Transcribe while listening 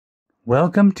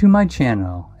Welcome to my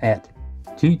channel at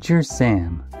Teacher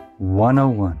Sam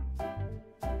 101.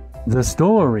 The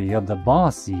story of the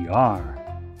Bossy R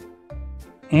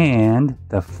and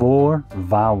the 4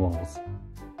 vowels.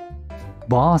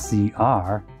 Bossy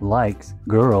R likes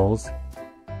girls.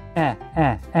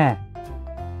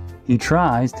 He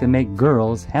tries to make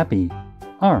girls happy.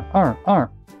 R.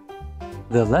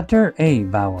 The letter A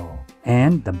vowel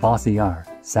and the Bossy R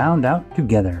sound out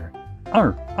together.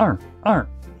 R.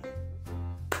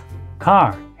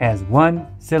 Car has 1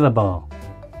 syllable.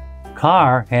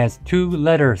 Car has 2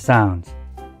 letter sounds.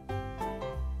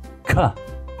 K,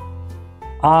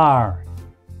 R,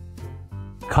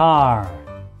 car,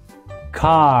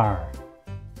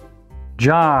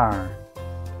 jar,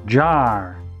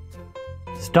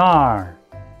 star.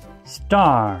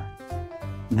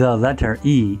 The letter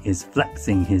E is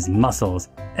flexing his muscles.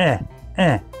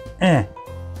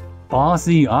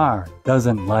 Bossy R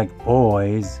doesn't like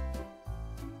boys.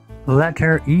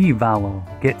 Letter E vowel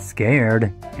gets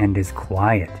scared and is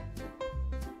quiet.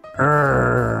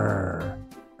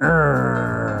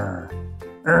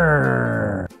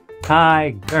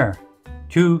 Tiger,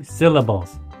 2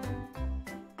 syllables.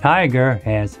 Tiger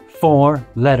has 4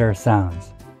 letter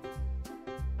sounds.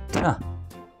 T,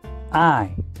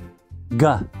 I, G,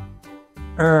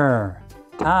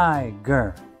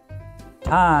 tiger.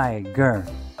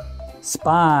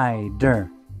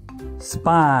 Spider.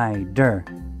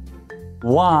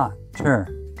 Water.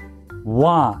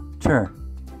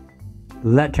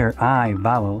 Letter I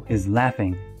vowel is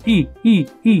laughing. E.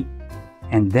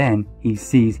 And then he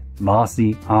sees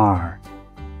Bossy R.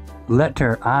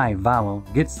 Letter I vowel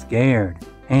gets scared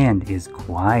and is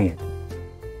quiet.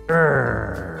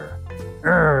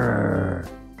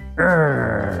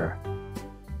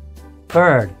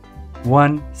 Bird,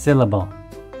 1 syllable.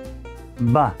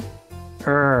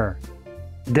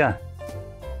 D.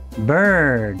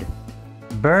 Bird.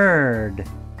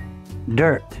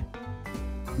 Dirt.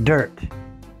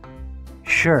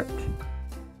 Shirt.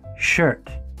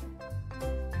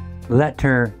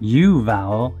 Letter U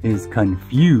vowel is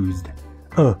confused.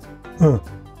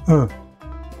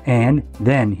 And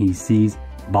then he sees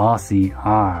Bossy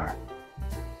R.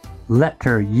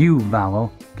 Letter U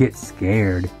vowel gets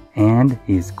scared and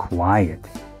is quiet.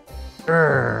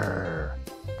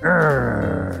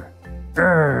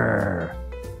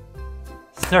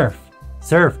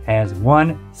 Surf has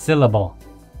 1 syllable.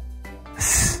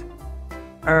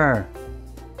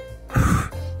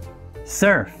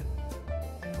 Surf.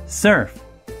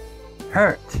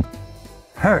 Hurt.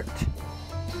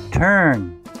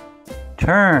 Turn.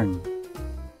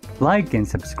 Like and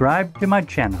subscribe to my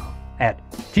channel at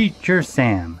Teacher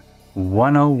Sam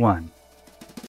 101.